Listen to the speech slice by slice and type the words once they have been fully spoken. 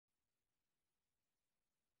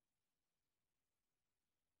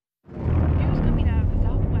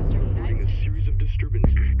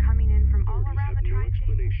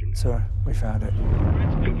Sir, we found it.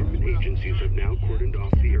 Government agencies have now cordoned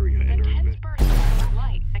off the area and are investigating.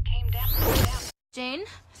 Light that came down. Jane,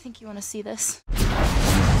 I think you want to see this.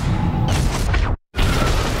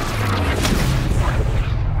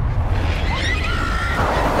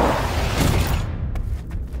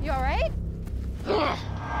 You all right?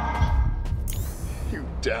 You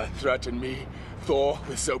dare threaten me, Thor,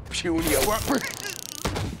 with so puny a weapon?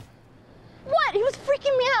 What? He was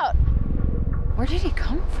freaking me out. Where did he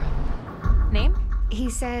come from? Name? He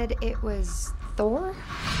said it was Thor?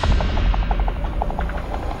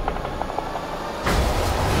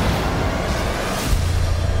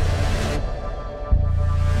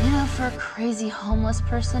 You know, for a crazy homeless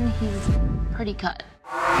person, he's pretty cut.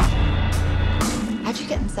 How'd you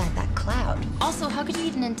get inside that cloud? Also, how could you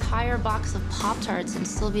eat an entire box of Pop-Tarts and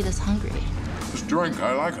still be this hungry? This drink,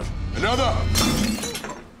 I like it. Another!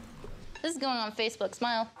 This is going on Facebook.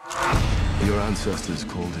 Smile. Your ancestors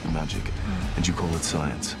called it magic, and you call it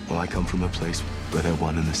science. Well, I come from a place where they're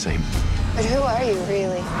one and the same. But who are you,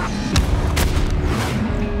 really?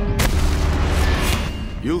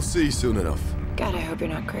 You'll see soon enough. God, I hope you're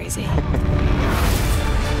not crazy.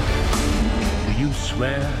 Do you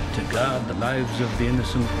swear to guard the lives of the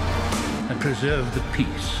innocent and preserve the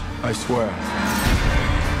peace? I swear.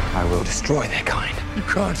 I will destroy their kind You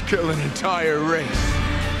can't kill an entire race.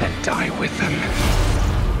 and die with them.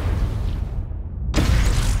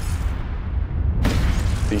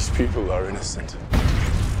 These people are innocent.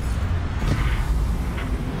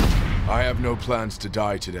 I have no plans to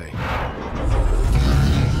die today.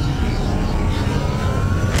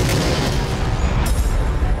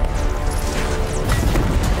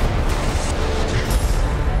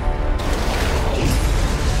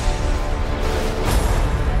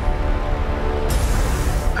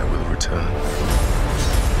 I will return.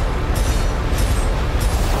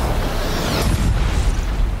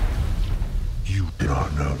 You do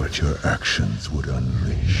not know what your actions would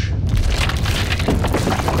unleash.